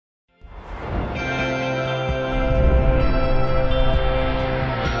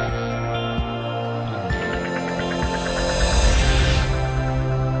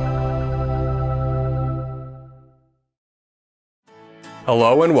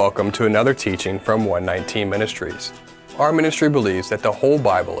Hello and welcome to another teaching from 119 Ministries. Our ministry believes that the whole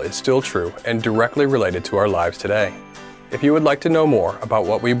Bible is still true and directly related to our lives today. If you would like to know more about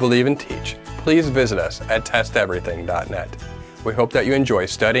what we believe and teach, please visit us at testeverything.net. We hope that you enjoy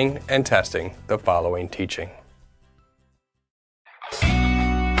studying and testing the following teaching.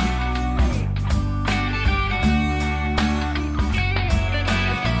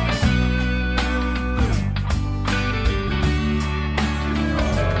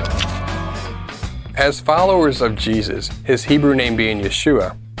 As followers of Jesus, his Hebrew name being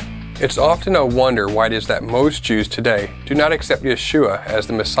Yeshua, it's often a wonder why it is that most Jews today do not accept Yeshua as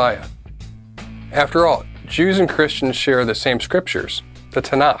the Messiah. After all, Jews and Christians share the same scriptures, the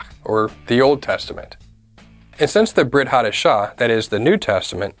Tanakh, or the Old Testament. And since the Brit Hadashah, that is, the New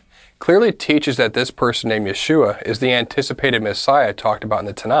Testament, clearly teaches that this person named Yeshua is the anticipated Messiah talked about in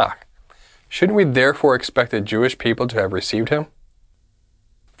the Tanakh, shouldn't we therefore expect the Jewish people to have received him?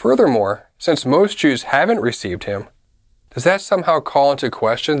 Furthermore, since most Jews haven't received him, does that somehow call into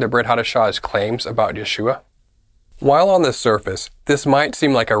question the Brit Hadashah's claims about Yeshua? While on the surface, this might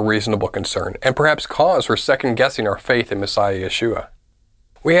seem like a reasonable concern and perhaps cause for second-guessing our faith in Messiah Yeshua,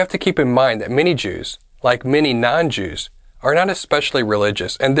 we have to keep in mind that many Jews, like many non-Jews, are not especially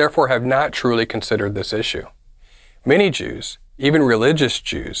religious and therefore have not truly considered this issue. Many Jews, even religious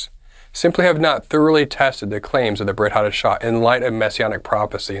Jews, simply have not thoroughly tested the claims of the Brit Hadashah in light of messianic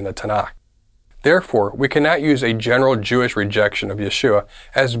prophecy in the Tanakh. Therefore, we cannot use a general Jewish rejection of Yeshua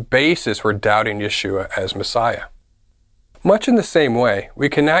as basis for doubting Yeshua as Messiah. Much in the same way, we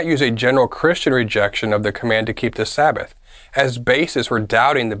cannot use a general Christian rejection of the command to keep the Sabbath as basis for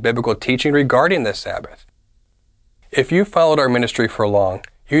doubting the biblical teaching regarding the Sabbath. If you've followed our ministry for long,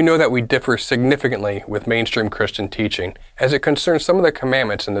 you know that we differ significantly with mainstream Christian teaching as it concerns some of the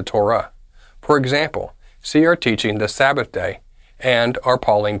commandments in the Torah. For example, see our teaching, The Sabbath Day, and our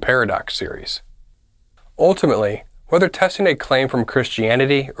Pauline Paradox series. Ultimately, whether testing a claim from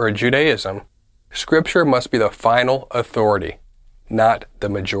Christianity or Judaism, Scripture must be the final authority, not the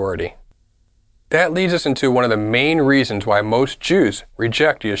majority. That leads us into one of the main reasons why most Jews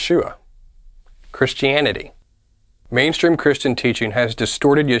reject Yeshua: Christianity. Mainstream Christian teaching has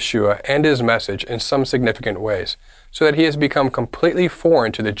distorted Yeshua and his message in some significant ways, so that he has become completely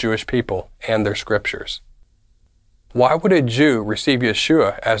foreign to the Jewish people and their scriptures. Why would a Jew receive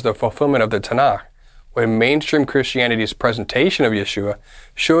Yeshua as the fulfillment of the Tanakh when mainstream Christianity's presentation of Yeshua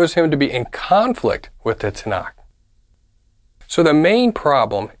shows him to be in conflict with the Tanakh? So the main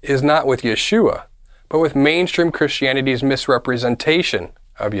problem is not with Yeshua, but with mainstream Christianity's misrepresentation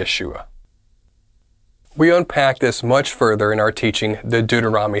of Yeshua. We unpack this much further in our teaching, the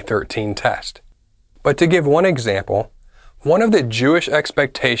Deuteronomy 13 test. But to give one example, one of the Jewish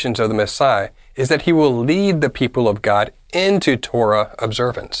expectations of the Messiah is that he will lead the people of God into Torah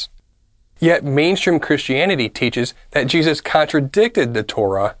observance. Yet mainstream Christianity teaches that Jesus contradicted the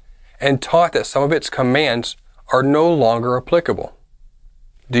Torah and taught that some of its commands are no longer applicable.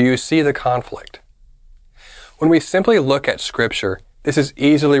 Do you see the conflict? When we simply look at Scripture, this is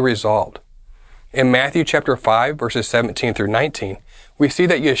easily resolved. In Matthew chapter 5, verses 17 through 19, we see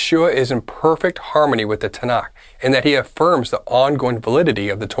that Yeshua is in perfect harmony with the Tanakh and that he affirms the ongoing validity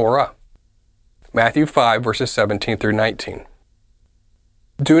of the Torah. Matthew 5, verses 17 through 19.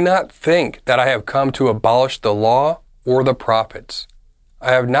 Do not think that I have come to abolish the law or the prophets.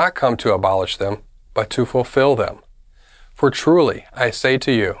 I have not come to abolish them, but to fulfill them. For truly, I say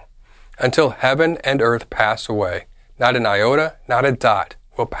to you, until heaven and earth pass away, not an iota, not a dot,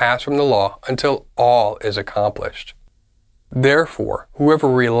 will pass from the law until all is accomplished. Therefore, whoever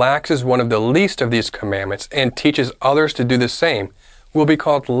relaxes one of the least of these commandments and teaches others to do the same will be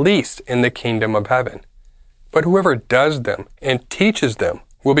called least in the kingdom of heaven. But whoever does them and teaches them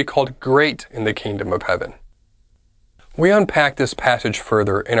will be called great in the kingdom of heaven. We unpack this passage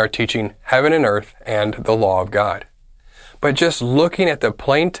further in our teaching, Heaven and Earth and the Law of God. But just looking at the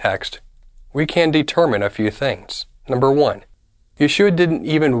plain text, we can determine a few things. Number one, Yeshua didn't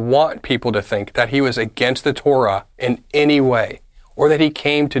even want people to think that he was against the Torah in any way, or that he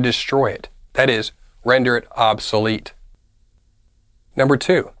came to destroy it, that is, render it obsolete. Number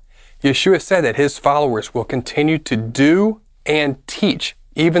two, Yeshua said that his followers will continue to do and teach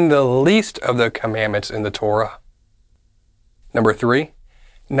even the least of the commandments in the Torah. Number three,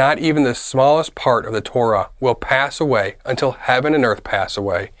 not even the smallest part of the Torah will pass away until heaven and earth pass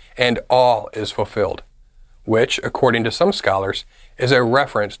away and all is fulfilled, which, according to some scholars, is a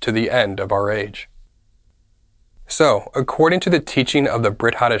reference to the end of our age. So, according to the teaching of the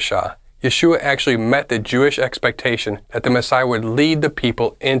Brit Hadashah, Yeshua actually met the Jewish expectation that the Messiah would lead the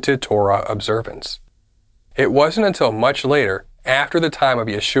people into Torah observance. It wasn't until much later, after the time of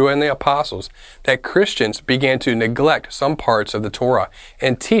Yeshua and the apostles, that Christians began to neglect some parts of the Torah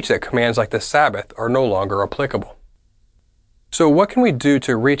and teach that commands like the Sabbath are no longer applicable. So what can we do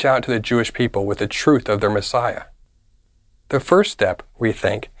to reach out to the Jewish people with the truth of their Messiah? The first step, we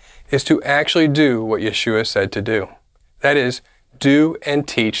think, is to actually do what Yeshua said to do. That is, do and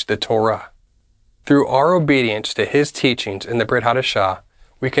teach the Torah. Through our obedience to his teachings in the Brit Hadashah,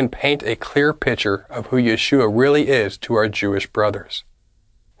 we can paint a clear picture of who Yeshua really is to our Jewish brothers,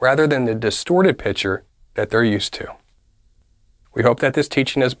 rather than the distorted picture that they're used to. We hope that this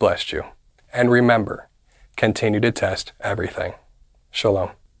teaching has blessed you. And remember, continue to test everything.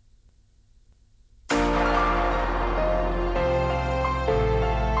 Shalom.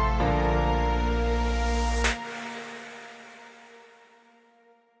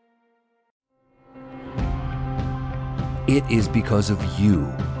 It is because of you,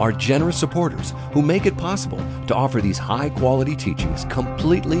 our generous supporters, who make it possible to offer these high-quality teachings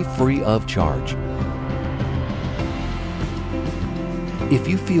completely free of charge. If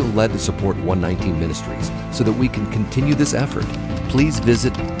you feel led to support 119 Ministries so that we can continue this effort, please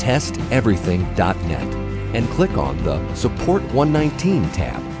visit testeverything.net and click on the Support 119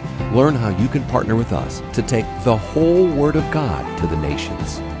 tab. Learn how you can partner with us to take the whole Word of God to the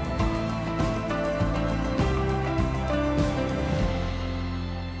nations.